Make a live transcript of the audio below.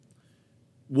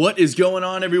What is going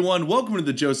on, everyone? Welcome to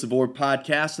the Joseph Orr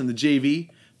Podcast and the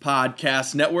JV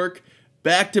Podcast Network.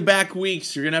 Back-to-back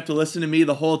weeks. You're going to have to listen to me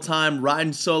the whole time,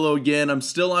 riding solo again. I'm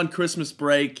still on Christmas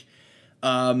break,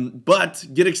 but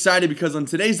get excited because on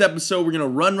today's episode, we're going to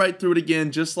run right through it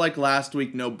again, just like last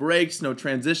week. No breaks, no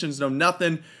transitions, no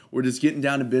nothing. We're just getting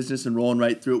down to business and rolling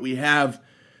right through it. We have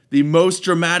the most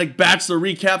dramatic Bachelor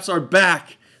recaps are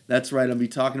back. That's right, I'll be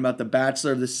talking about the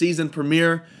Bachelor. The season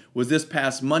premiere was this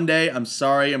past Monday. I'm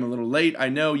sorry, I'm a little late. I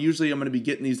know usually I'm going to be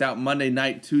getting these out Monday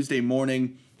night, Tuesday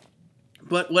morning.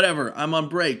 But whatever, I'm on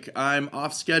break. I'm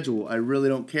off schedule. I really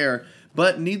don't care.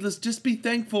 But needless, just be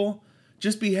thankful.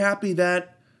 Just be happy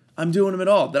that I'm doing them at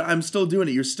all, that I'm still doing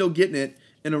it. You're still getting it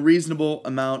in a reasonable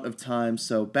amount of time.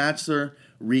 So Bachelor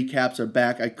recaps are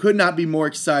back. I could not be more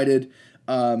excited.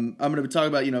 I'm going to be talking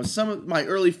about, some of my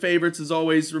early favorites. As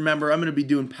always, remember, I'm going to be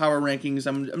doing power rankings.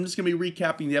 I'm just going to be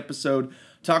recapping the episode,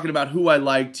 talking about who I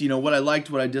liked, what I liked,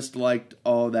 what I disliked,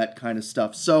 all that kind of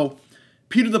stuff. So,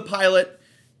 Peter the Pilot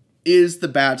is the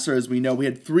Bachelor, as we know. We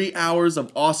had 3 hours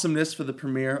of awesomeness for the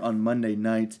premiere on Monday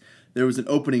night. There was an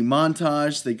opening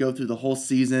montage. They go through the whole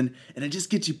season, and it just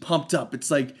gets you pumped up.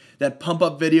 It's like that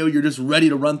pump-up video. You're just ready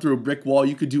to run through a brick wall.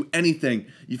 You could do anything.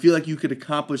 You feel like you could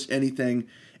accomplish anything.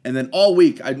 And then all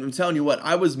week, I'm telling you what,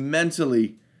 I was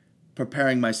mentally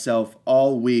preparing myself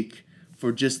all week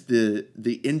for just the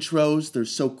intros. They're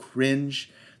so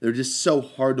cringe. They're just so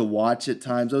hard to watch at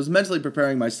times. I was mentally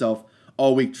preparing myself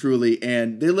all week, truly,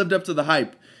 and they lived up to the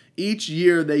hype. Each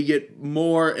year, they get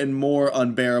more and more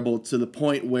unbearable to the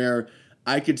point where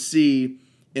I could see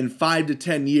in 5 to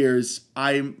 10 years,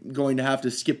 I'm going to have to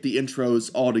skip the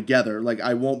intros altogether. Like,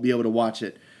 I won't be able to watch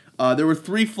it. There were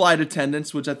 3 flight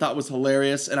attendants, which I thought was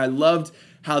hilarious, and I loved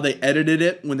how they edited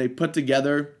it when they put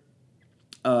together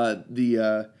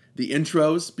the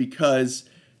intros, because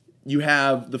you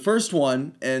have the first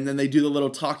one, and then they do the little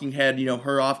talking head,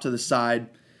 her off to the side,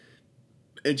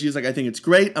 and she's like, I think it's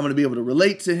great. I'm going to be able to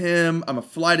relate to him. I'm a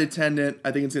flight attendant.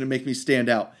 I think it's going to make me stand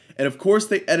out. And of course,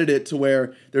 they edit it to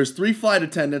where there's 3 flight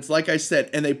attendants, like I said,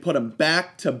 and they put them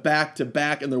back to back to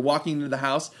back, and they're walking into the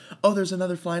house. Oh, there's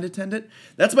another flight attendant?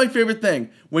 That's my favorite thing.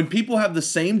 When people have the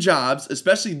same jobs,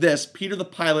 especially this, Peter the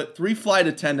Pilot, 3 flight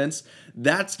attendants,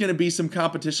 that's going to be some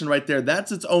competition right there.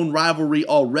 That's its own rivalry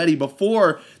already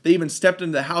before they even stepped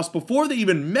into the house, before they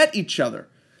even met each other.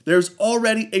 There's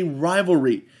already a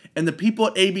rivalry. And the people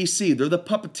at ABC, they're the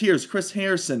puppeteers. Chris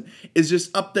Harrison is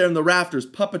just up there in the rafters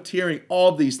puppeteering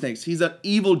all these things. He's an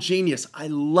evil genius. I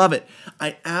love it.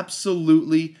 I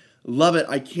absolutely love it.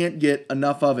 I can't get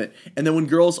enough of it. And then when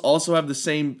girls also have the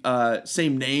same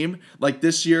name, like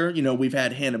this year, we've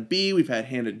had Hannah B, we've had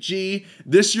Hannah G.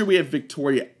 This year we have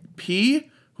Victoria P,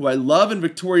 who I love, and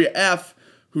Victoria F,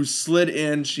 who slid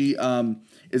in. She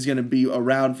is going to be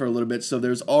around for a little bit. So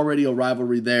there's already a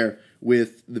rivalry there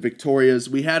with the Victorias.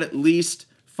 We had at least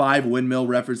 5 windmill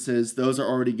references. Those are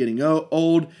already getting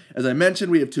old. As I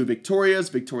mentioned, we have 2 Victorias,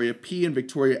 Victoria P and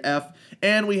Victoria F,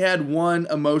 and we had 1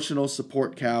 emotional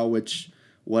support cow, which,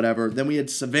 whatever. Then we had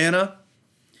Savannah.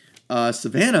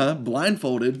 Savannah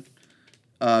blindfolded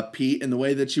Pete, and the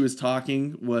way that she was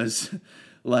talking was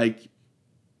like,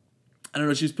 I don't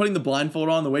know, she was putting the blindfold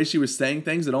on, the way she was saying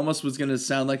things, it almost was going to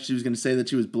sound like she was going to say that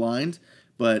she was blind.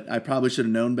 But I probably should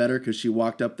have known better because she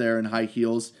walked up there in high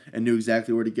heels and knew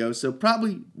exactly where to go. So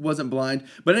probably wasn't blind.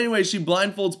 But anyway, she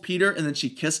blindfolds Peter and then she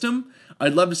kissed him.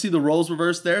 I'd love to see the roles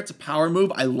reversed there. It's a power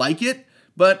move. I like it.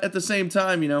 But at the same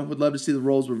time, would love to see the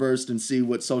roles reversed and see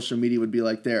what social media would be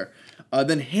like there.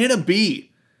 Then Hannah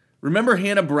B. Remember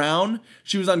Hannah Brown?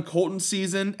 She was on Colton's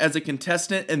season as a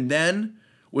contestant and then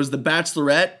was the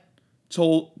Bachelorette.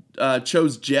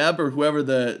 Chose Jeb or whoever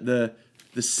the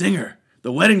singer.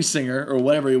 The wedding singer, or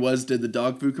whatever he was, did the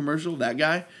dog food commercial, that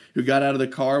guy who got out of the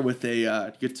car with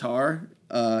a guitar.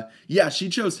 She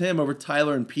chose him over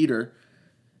Tyler and Peter.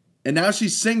 And now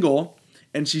she's single,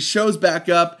 and she shows back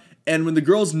up, and when the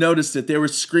girls noticed it, they were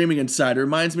screaming inside. It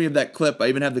reminds me of that clip, I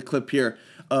even have the clip here,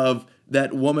 of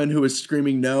that woman who was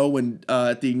screaming no when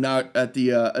at the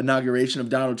inauguration of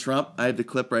Donald Trump. I have the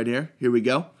clip right here. Here we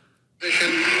go.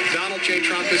 Donald J.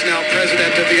 Trump is now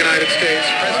President of the United States.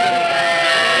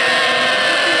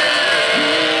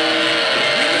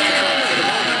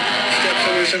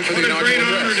 What a great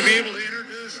honor to be able to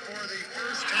introduce for the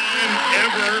first time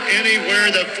ever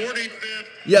anywhere the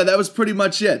 45th Yeah, that was pretty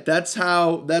much it. That's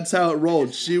how it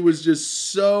rolled. She was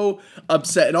just so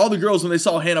upset. And all the girls, when they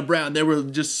saw Hannah Brown, they were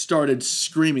just started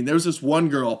screaming. There was this one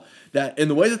girl that, in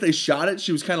the way that they shot it,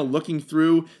 she was kind of looking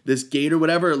through this gate or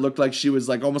whatever. It looked like she was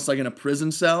like almost like in a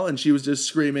prison cell, and she was just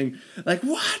screaming like,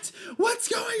 "What? What's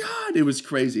going on?" It was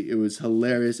crazy. It was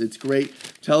hilarious. It's great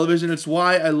television. It's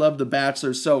why I love The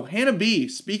Bachelor. So Hannah B,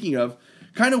 speaking of,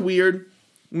 kind of weird,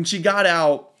 when she got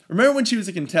out, remember when she was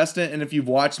a contestant, and if you've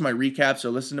watched my recaps or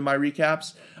listened to my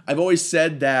recaps, I've always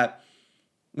said that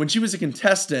when she was a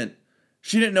contestant,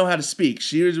 she didn't know how to speak.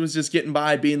 She was just getting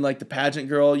by being like the pageant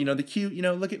girl, the cute,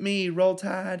 look at me, roll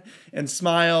tide, and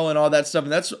smile and all that stuff.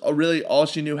 And that's really all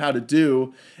she knew how to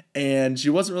do. And she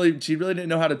really didn't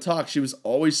know how to talk. She was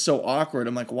always so awkward.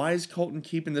 I'm like, why is Colton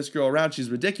keeping this girl around?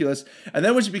 She's ridiculous. And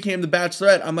then when she became the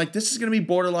Bachelorette, I'm like, this is going to be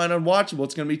borderline unwatchable.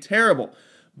 It's going to be terrible.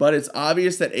 But it's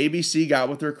obvious that ABC got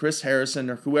with her, Chris Harrison,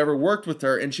 or whoever worked with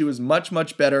her, and she was much,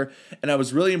 much better. And I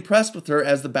was really impressed with her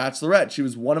as the Bachelorette. She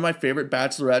was one of my favorite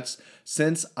Bachelorettes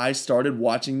since I started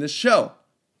watching this show.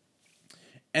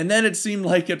 And then it seemed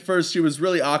like at first she was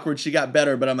really awkward. She got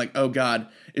better, but I'm like, oh God,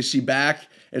 is she back?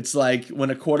 It's like when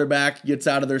a quarterback gets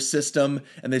out of their system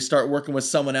and they start working with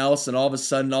someone else, and all of a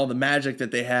sudden all the magic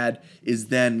that they had is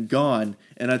then gone.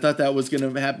 And I thought that was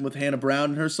going to happen with Hannah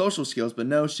Brown and her social skills, but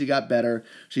no, she got better.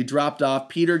 She dropped off.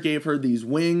 Peter gave her these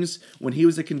wings when he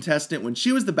was a contestant, when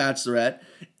she was the Bachelorette,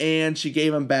 and she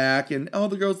gave them back. And all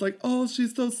the girls like, oh,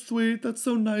 she's so sweet. That's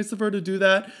so nice of her to do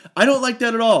that. I don't like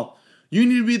that at all. You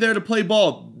need to be there to play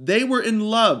ball. They were in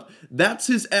love. That's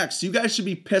his ex. You guys should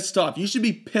be pissed off. You should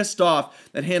be pissed off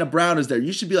that Hannah Brown is there.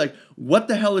 You should be like, what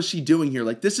the hell is she doing here?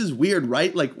 Like, this is weird,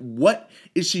 right? Like, what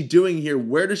is she doing here?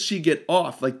 Where does she get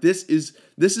off? Like, this is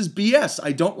BS.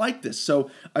 I don't like this. So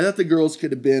I thought the girls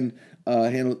could have been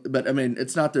handled, but I mean,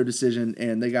 it's not their decision,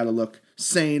 and they got to look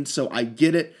sane. So I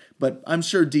get it, but I'm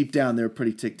sure deep down they're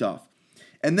pretty ticked off.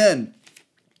 And then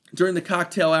during the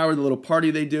cocktail hour, the little party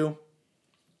they do,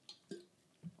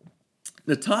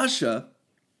 Natasha,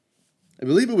 I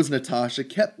believe it was Natasha,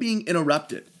 kept being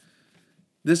interrupted.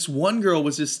 This one girl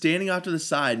was just standing off to the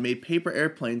side, made paper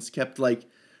airplanes, kept like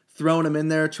throwing them in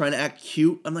there, trying to act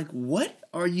cute. I'm like, what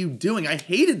are you doing? I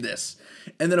hated this.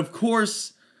 And then, of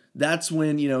course, that's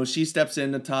when, she steps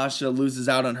in. Natasha loses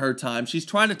out on her time. She's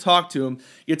trying to talk to him,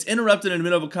 gets interrupted in the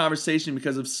middle of a conversation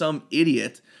because of some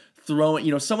idiot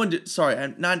throwing,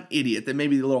 I'm not an idiot, that may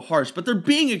be a little harsh, but they're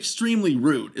being extremely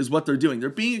rude is what they're doing.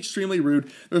 They're being extremely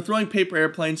rude. They're throwing paper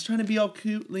airplanes, trying to be all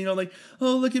cute, like,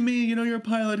 oh, look at me, you're a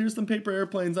pilot, here's some paper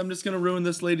airplanes, I'm just going to ruin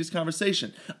this lady's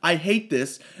conversation. I hate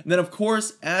this. And then, of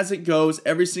course, as it goes,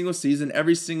 every single season,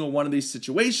 every single one of these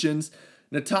situations,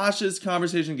 Natasha's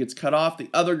conversation gets cut off. The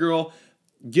other girl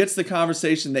gets the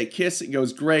conversation. They kiss. It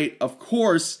goes great, of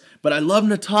course. But I love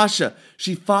Natasha.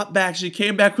 She fought back. She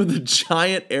came back with a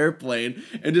giant airplane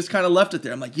and just kind of left it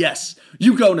there. I'm like, yes,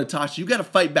 you go, Natasha. You got to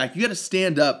fight back. You got to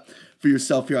stand up for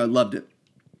yourself here. I loved it.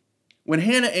 When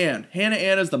Hannah Ann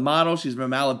is the model. She's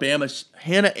from Alabama.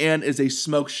 Hannah Ann is a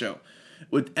smoke show.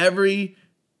 With every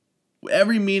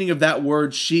meaning of that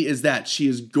word, she is that. She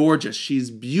is gorgeous.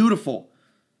 She's beautiful.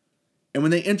 And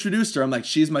when they introduced her, I'm like,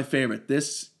 she's my favorite.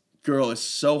 This girl is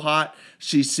so hot.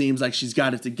 She seems like she's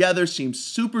got it together. Seems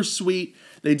super sweet.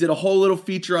 They did a whole little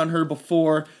feature on her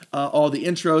before all the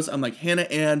intros. I'm like, Hannah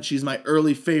Ann, she's my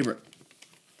early favorite.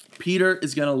 Peter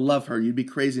is going to love her. You'd be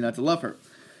crazy not to love her.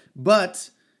 But,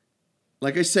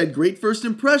 like I said, great first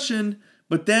impression,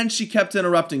 but then she kept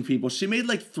interrupting people. She made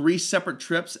like 3 separate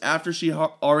trips after she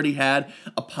already had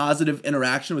a positive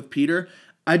interaction with Peter.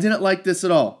 I didn't like this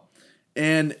at all.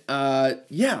 And, and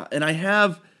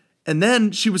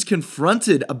then she was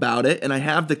confronted about it, and I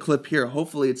have the clip here.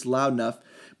 Hopefully it's loud enough.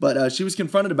 But she was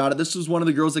confronted about it. This was one of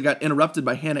the girls that got interrupted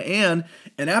by Hannah Ann.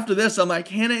 And after this, I'm like,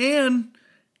 Hannah Ann,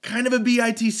 kind of a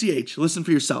bitch. Listen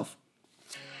for yourself.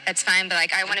 That's fine, but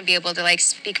I want to be able to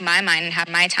speak my mind and have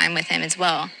my time with him as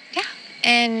well. Yeah,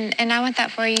 and I want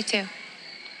that for you too.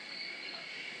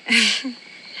 Okay.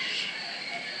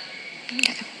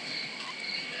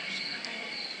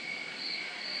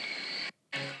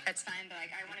 That's fine, but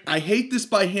I hate this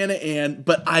by Hannah Ann,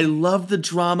 but I love the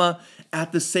drama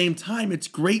at the same time. It's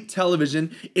great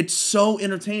television. It's so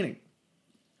entertaining.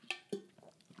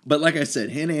 But like I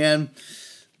said, Hannah Ann,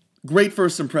 great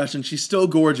first impression. She's still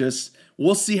gorgeous.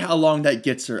 We'll see how long that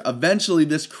gets her. Eventually,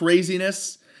 I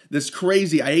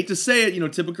hate to say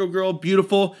it, typical girl,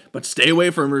 beautiful, but stay away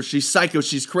from her. She's psycho.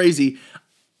 She's crazy.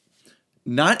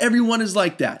 Not everyone is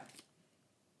like that.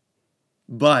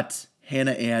 But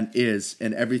Hannah Ann is,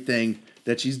 and everything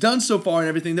that she's done so far and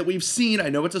everything that we've seen, I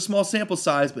know it's a small sample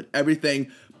size, but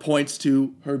everything points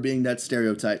to her being that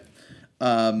stereotype.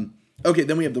 Okay,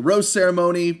 then we have the rose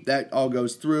ceremony. That all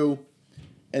goes through.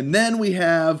 And then we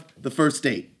have the first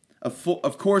date.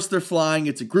 Of course, they're flying.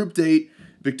 It's a group date.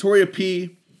 Victoria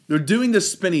P, they're doing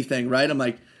this spinny thing, right? I'm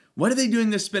like, what are they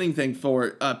doing this spinning thing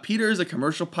for? Peter is a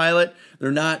commercial pilot.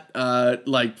 They're not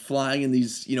like flying in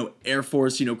these, Air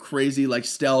Force, crazy like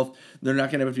stealth. They're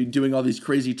not going to be doing all these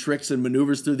crazy tricks and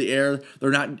maneuvers through the air.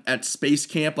 They're not at space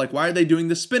camp. Like, why are they doing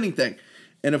this spinning thing?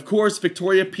 And of course,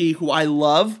 Victoria P, who I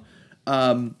love,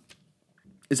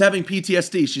 is having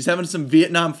PTSD. She's having some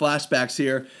Vietnam flashbacks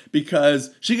here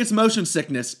because she gets motion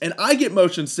sickness, and I get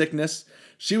motion sickness.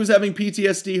 She was having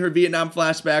PTSD, her Vietnam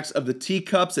flashbacks of the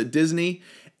teacups at Disney.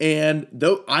 And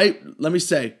let me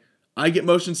say, I get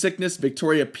motion sickness.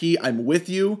 Victoria P, I'm with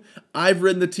you. I've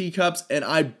ridden the teacups and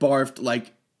I barfed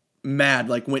like mad,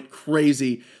 like went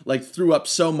crazy, like threw up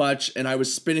so much, and I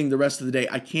was spinning the rest of the day.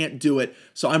 I can't do it.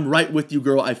 So I'm right with you,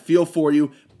 girl. I feel for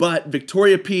you. But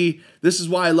Victoria P, this is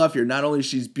why I love her. Not only is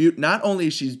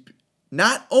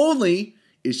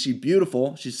she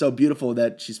beautiful, she's so beautiful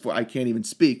that I can't even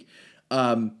speak.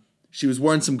 She was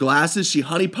wearing some glasses. She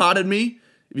honeypotted me.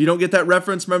 If you don't get that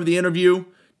reference, remember the interview?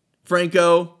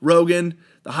 Franco, Rogan,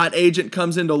 the hot agent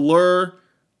comes in to lure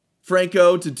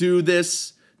Franco to do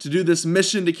this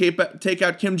mission to take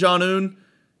out Kim Jong-un.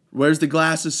 Wears the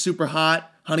glasses, super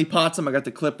hot, honeypots him. I got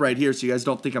the clip right here so you guys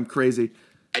don't think I'm crazy.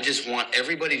 I just want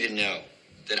everybody to know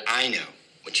that I know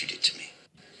what you did to me.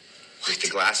 With the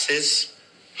glasses,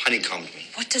 honeycombed me.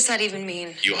 What does that even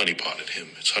mean? You honeypotted him.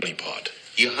 It's honeypot.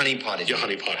 You honeypotted You me.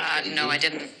 honeypotted him. No, I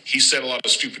didn't. He said a lot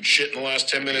of stupid shit in the last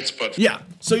 10 minutes, but... Yeah,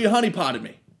 so you honeypotted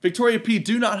me. Victoria P,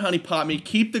 do not honeypot me.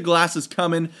 Keep the glasses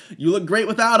coming. You look great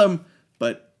without them,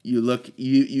 but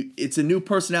it's a new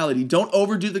personality. Don't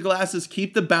overdo the glasses.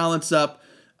 Keep the balance up.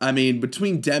 I mean,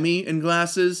 between Demi and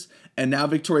glasses and now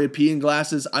Victoria P and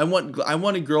glasses, I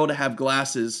want a girl to have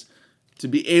glasses, to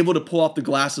be able to pull off the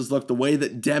glasses look the way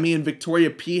that Demi and Victoria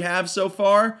P have so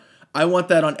far. I want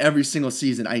that on every single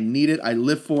season. I need it. I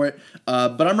live for it.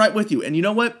 But I'm right with you. And you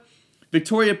know what?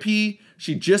 Victoria P,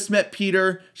 she just met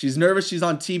Peter. She's nervous. She's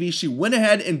on TV. She went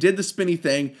ahead and did the spinny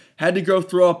thing. Had to go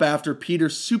throw up after. Peter,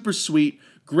 super sweet.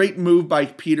 Great move by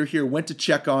Peter here. Went to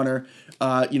check on her.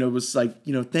 Was like,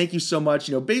 thank you so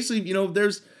much. Basically,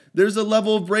 there's a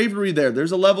level of bravery there.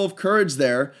 There's a level of courage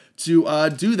there to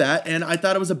do that. And I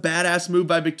thought it was a badass move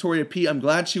by Victoria P. I'm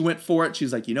glad she went for it.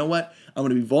 She's like, you know what? I'm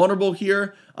going to be vulnerable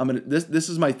here. This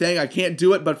is my thing. I can't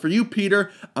do it. But for you,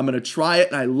 Peter, I'm going to try it.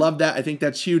 And I love that. I think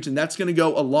that's huge. And that's going to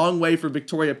go a long way for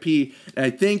Victoria P. And I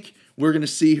think we're going to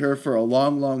see her for a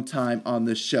long, long time on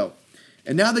this show.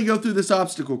 And now they go through this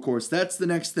obstacle course. That's the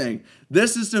next thing.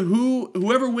 This is to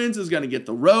whoever wins is going to get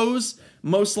the rose.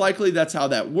 Most likely that's how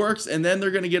that works. And then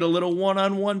they're going to get a little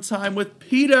one-on-one time with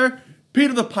Peter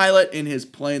the pilot in his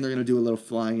plane. They're going to do a little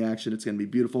flying action. It's going to be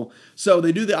beautiful. So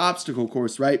they do the obstacle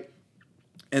course, right?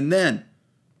 And then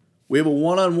we have a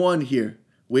one-on-one here.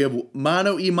 We have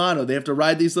mano y mano. They have to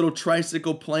ride these little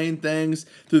tricycle plane things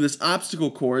through this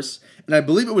obstacle course. And I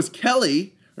believe it was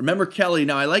Kelly. Remember Kelly.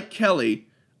 Now, I like Kelly.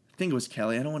 I think it was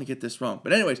Kelly. I don't want to get this wrong.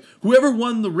 But anyways, whoever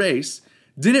won the race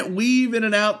didn't weave in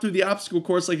and out through the obstacle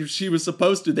course like if she was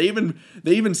supposed to. They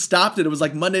even stopped it. It was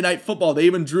like Monday Night Football. They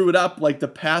even drew it up like the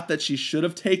path that she should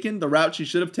have taken. The route she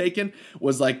should have taken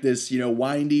was like this,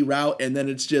 windy route. And then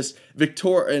it's just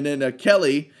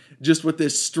Kelly just with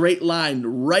this straight line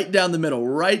right down the middle,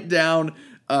 right down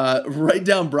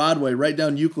Broadway, right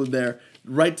down Euclid there,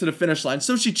 right to the finish line.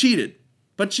 So she cheated,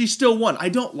 but she still won. I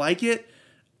don't like it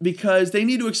because they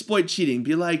need to exploit cheating.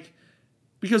 Be like,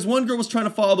 because one girl was trying to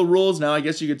follow the rules. Now I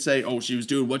guess you could say, oh, she was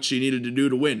doing what she needed to do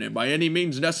to win and by any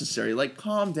means necessary. Like,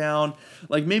 calm down.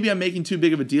 Like, maybe I'm making too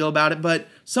big of a deal about it, but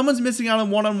someone's missing out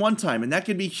on one-on-one time, and that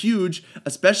could be huge,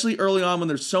 especially early on when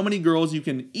there's so many girls. You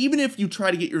can, even if you try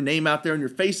to get your name out there and your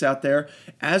face out there,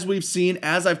 as we've seen,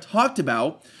 as I've talked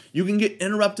about, you can get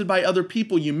interrupted by other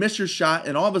people. You miss your shot,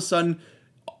 and all of a sudden,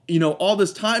 all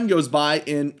this time goes by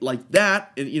in like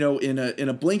that, in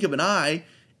a blink of an eye,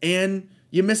 and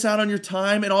you miss out on your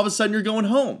time, and all of a sudden you're going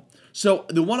home. So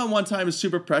the one-on-one time is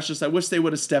super precious. I wish they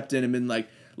would have stepped in and been like,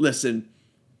 listen,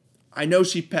 I know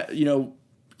she,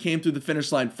 came through the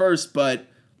finish line first, but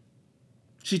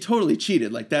she totally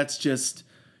cheated. Like, that's just,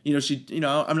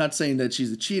 I'm not saying that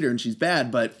she's a cheater and she's bad,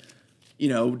 but,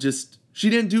 just, she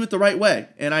didn't do it the right way.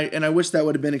 And I wish that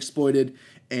would have been exploited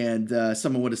and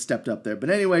someone would have stepped up there. But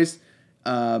anyways,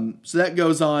 so that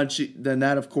goes on.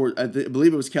 Of course, I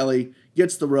believe it was Kelly,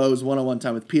 gets the rose, one-on-one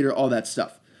time with Peter, all that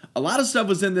stuff. A lot of stuff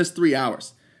was in this 3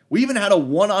 hours. We even had a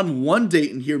one-on-one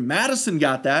date in here. Madison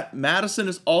got that. Madison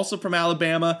is also from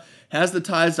Alabama, has the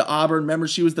ties to Auburn. Remember,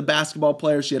 she was the basketball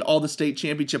player. She had all the state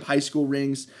championship high school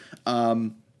rings.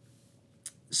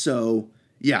 So,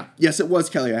 yeah. Yes, it was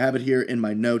Kelly. I have it here in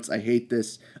my notes. I hate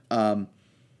this,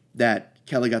 that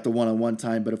Kelly got the one-on-one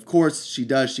time. But, of course, she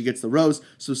does. She gets the rose.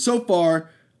 So far,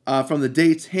 from the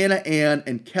dates, Hannah Ann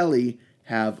and Kelly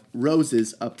have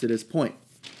roses up to this point.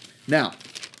 Now,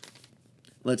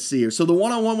 let's see here. So, the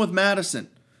one-on-one with Madison.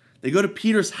 They go to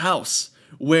Peter's house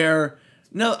where...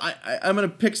 Now, I'm going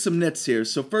to pick some nits here.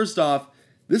 So, first off,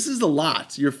 this is a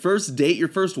lot. Your first date, your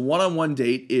first one-on-one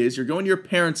date is you're going to your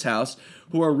parents' house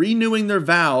who are renewing their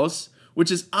vows,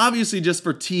 which is obviously just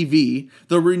for TV.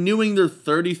 They're renewing their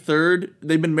 33rd.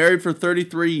 They've been married for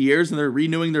 33 years and they're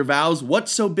renewing their vows.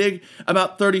 What's so big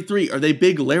about 33? Are they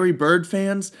big Larry Bird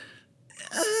fans?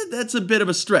 That's a bit of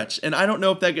a stretch. And I don't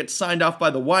know if that gets signed off by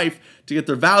the wife to get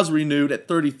their vows renewed at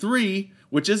 33,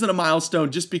 which isn't a milestone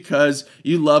just because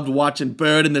you loved watching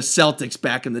Bird and the Celtics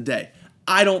back in the day.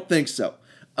 I don't think so.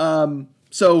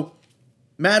 So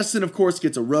Madison, of course,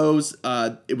 gets a rose.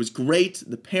 It was great.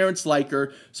 The parents like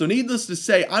her. So needless to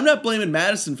say, I'm not blaming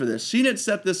Madison for this. She didn't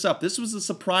set this up. This was a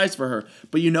surprise for her.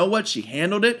 But you know what? She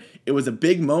handled it. It was a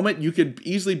big moment. You could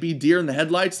easily be deer in the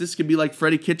headlights. This could be like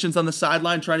Freddie Kitchens on the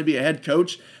sideline trying to be a head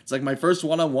coach. It's like my first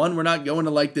one-on-one. We're not going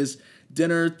to like this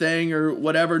dinner thing or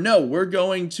whatever. No, we're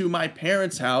going to my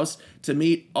parents' house to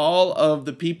meet all of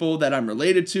the people that I'm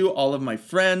related to, all of my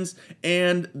friends,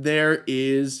 and there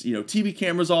is, TV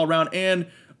cameras all around, and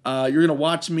you're going to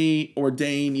watch me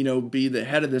ordain, be the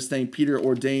head of this thing. Peter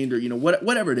ordained, or,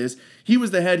 whatever it is. He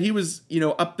was the head. He was,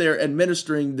 up there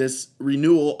administering this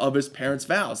renewal of his parents'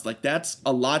 vows. Like, that's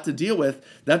a lot to deal with.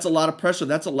 That's a lot of pressure.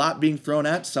 That's a lot being thrown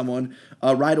at someone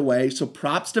right away. So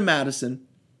props to Madison.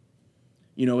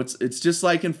 It's just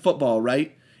like in football,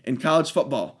 right? In college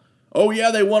football. Oh,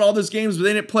 yeah, they won all those games, but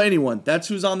they didn't play anyone. That's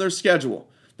who's on their schedule.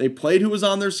 They played who was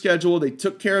on their schedule. They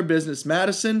took care of business.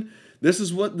 Madison, this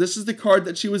is the card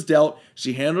that she was dealt.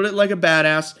 She handled it like a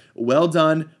badass. Well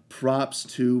done. Props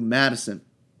to Madison.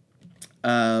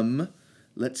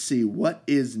 Let's see. What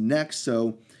is next?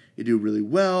 So you do really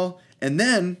well. And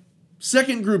then,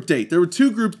 second group date. There were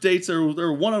two group dates. There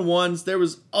were one-on-ones. There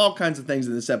was all kinds of things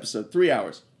in this episode. 3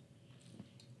 hours.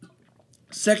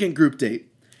 Second group date.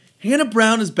 Hannah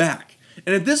Brown is back.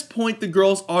 And at this point, the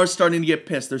girls are starting to get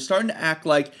pissed. They're starting to act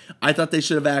like I thought they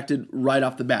should have acted right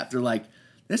off the bat. They're like,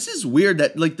 this is weird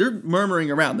that, they're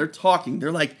murmuring around. They're talking.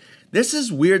 They're like, this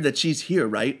is weird that she's here,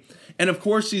 right? And of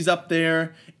course, she's up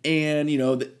there, and,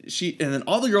 and then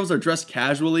all the girls are dressed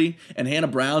casually, and Hannah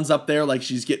Brown's up there like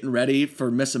she's getting ready for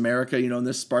Miss America, in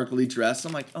this sparkly dress.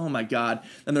 I'm like, oh my God.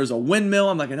 Then there's a windmill.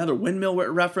 I'm like, another windmill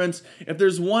reference. If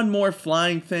there's one more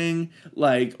flying thing,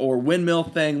 or windmill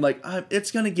thing,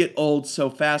 it's going to get old so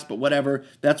fast, but whatever.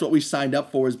 That's what we signed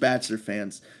up for as Bachelor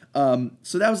fans.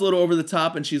 So that was a little over the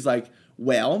top, and she's like,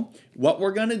 well, what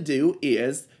we're going to do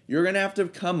is you're going to have to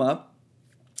come up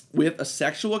with a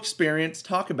sexual experience,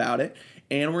 talk about it,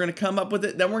 and we're going to come up with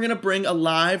it. Then we're going to bring a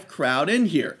live crowd in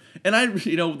here. And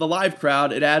the live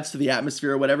crowd, it adds to the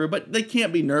atmosphere or whatever, but they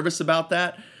can't be nervous about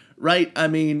that, right? I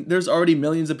mean, there's already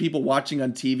millions of people watching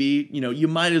on TV. You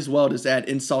might as well just add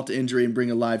insult to injury and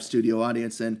bring a live studio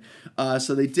audience in.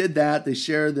 So they did that. They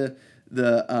shared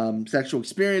the sexual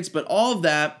experience, but all of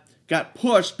that got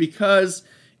pushed because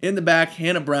in the back,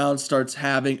 Hannah Brown starts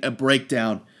having a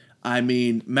breakdown. I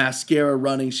mean, mascara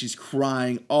running, she's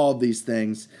crying, all these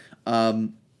things.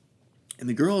 And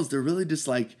the girls, they're really just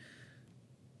like,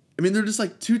 they're just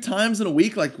like 2 times in a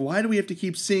week. Like, why do we have to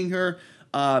keep seeing her?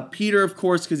 Peter, of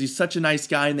course, because he's such a nice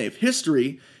guy and they have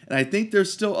history. And I think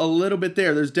there's still a little bit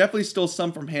there. There's definitely still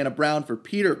some from Hannah Brown for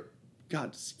Peter. God,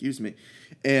 excuse me.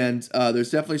 And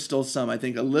there's definitely still some, I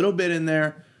think, a little bit in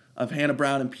there of Hannah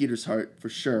Brown and Peter's heart for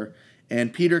sure.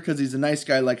 And Peter, because he's a nice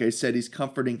guy, like I said, he's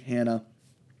comforting Hannah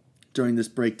during this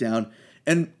breakdown.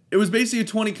 And it was basically a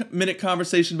 20-minute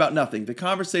conversation about nothing. The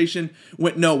conversation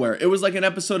went nowhere. It was like an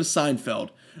episode of Seinfeld.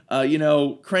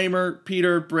 Kramer,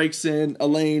 Peter breaks in,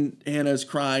 Elaine, Hannah's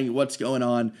crying, what's going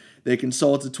on? They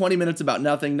console. It's 20 minutes about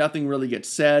nothing. Nothing really gets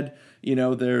said.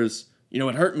 There's,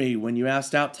 it hurt me when you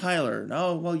asked out Tyler.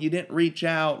 No, well, you didn't reach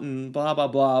out and blah, blah,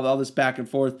 blah, all this back and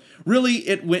forth. Really,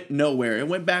 it went nowhere. It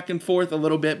went back and forth a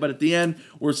little bit, but at the end,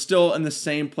 we're still in the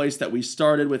same place that we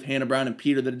started with Hannah Brown and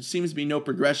Peter. There seems to be no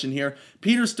progression here.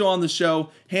 Peter's still on the show.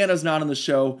 Hannah's not on the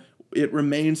show. It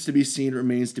remains to be seen,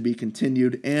 remains to be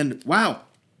continued. And wow,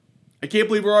 I can't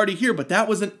believe we're already here, but that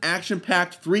was an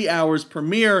action-packed 3 hours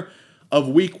premiere of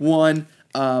week 1.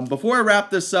 Before I wrap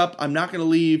this up, I'm not going to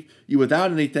leave you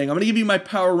without anything. I'm going to give you my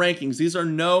power rankings. These are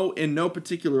in no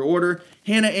particular order.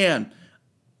 Hannah Ann.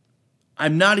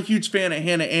 I'm not a huge fan of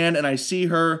Hannah Ann, and I see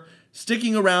her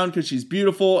sticking around because she's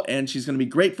beautiful and she's going to be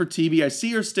great for TV. I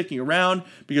see her sticking around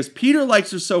because Peter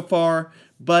likes her so far,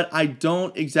 but I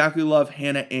don't exactly love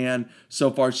Hannah Ann so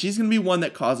far. She's going to be one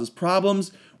that causes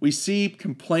problems. We see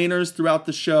complainers throughout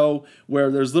the show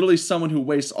where there's literally someone who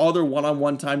wastes all their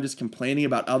one-on-one time just complaining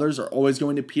about others or always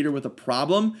going to Peter with a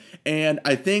problem. And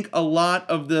I think a lot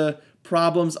of the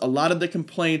problems, a lot of the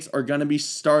complaints are going to be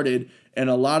started, and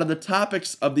a lot of the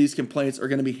topics of these complaints are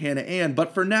going to be Hannah Ann.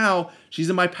 But for now, she's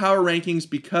in my power rankings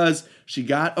because she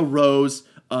got a rose,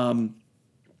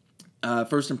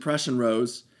 first impression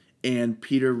rose, and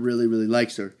Peter really, really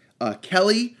likes her.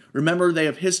 Kelly, remember they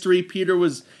have history. Peter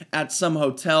was at some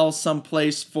hotel,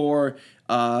 someplace for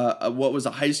what was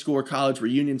a high school or college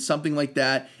reunion, something like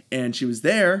that, and she was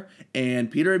there,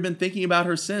 and Peter had been thinking about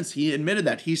her since. He admitted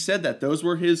that. He said that. Those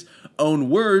were his own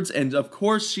words, and of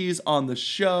course she's on the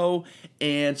show,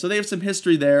 and so they have some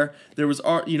history there. There was,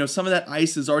 some of that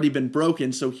ice has already been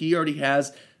broken, so he already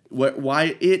has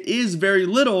why it is very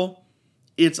little.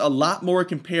 It's a lot more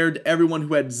compared to everyone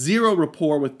who had zero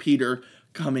rapport with Peter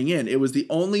coming in. It was the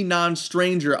only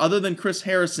non-stranger other than Chris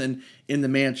Harrison in the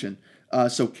mansion.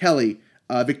 So Kelly,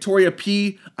 Victoria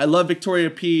P. I love Victoria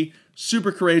P.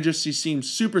 Super courageous. She seems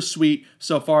super sweet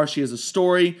so far. She has a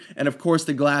story. And of course,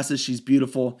 the glasses. She's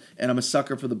beautiful. And I'm a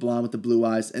sucker for the blonde with the blue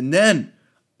eyes. And then,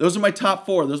 those are my top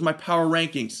 4. Those are my power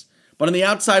rankings. But on the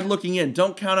outside looking in,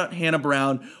 don't count out Hannah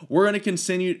Brown. We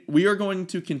are going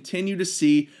to continue to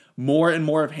see more and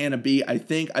more of Hannah B. I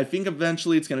think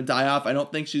eventually it's going to die off. I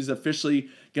don't think she's officially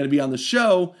going to be on the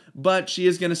show, but she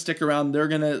is going to stick around. They're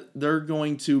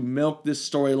going to milk this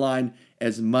storyline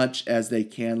as much as they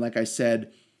can. Like I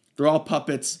said, they're all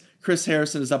puppets. Chris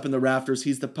Harrison is up in the rafters.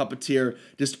 He's the puppeteer,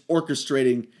 just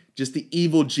orchestrating just the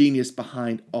evil genius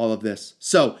behind all of this.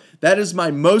 So that is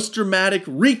my most dramatic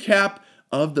recap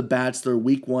of The Bachelor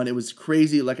Week 1. It was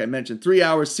crazy. Like I mentioned, 3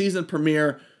 hours, season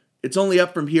premiere. It's only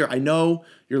up from here. I know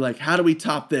you're like, how do we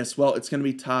top this? Well, it's going to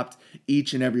be topped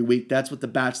each and every week. That's what The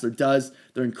Bachelor does.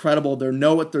 They're incredible. They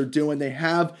know what they're doing. They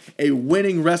have a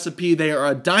winning recipe. They are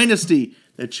a dynasty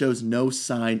that shows no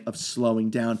sign of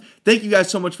slowing down. Thank you guys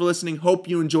so much for listening. Hope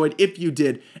you enjoyed. If you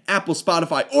did, Apple,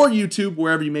 Spotify, or YouTube,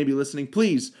 wherever you may be listening,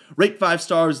 please rate 5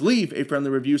 stars, leave a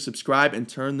friendly review, subscribe, and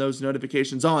turn those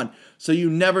notifications on so you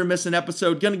never miss an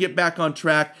episode. Going to get back on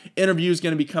track. Interviews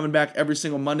going to be coming back every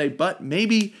single Monday, but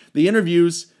maybe the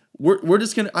interviews,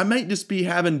 I might just be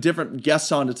having different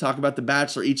guests on to talk about The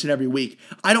Bachelor each and every week.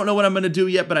 I don't know what I'm going to do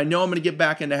yet, but I know I'm going to get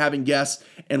back into having guests,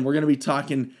 and we're going to be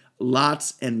talking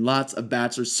lots and lots of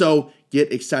Bachelor. So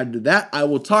get excited to that. I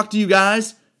will talk to you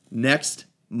guys next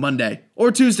Monday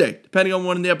or Tuesday, depending on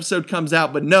when the episode comes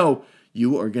out. But no,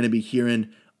 you are going to be hearing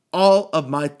all of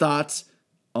my thoughts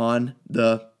on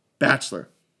The Bachelor.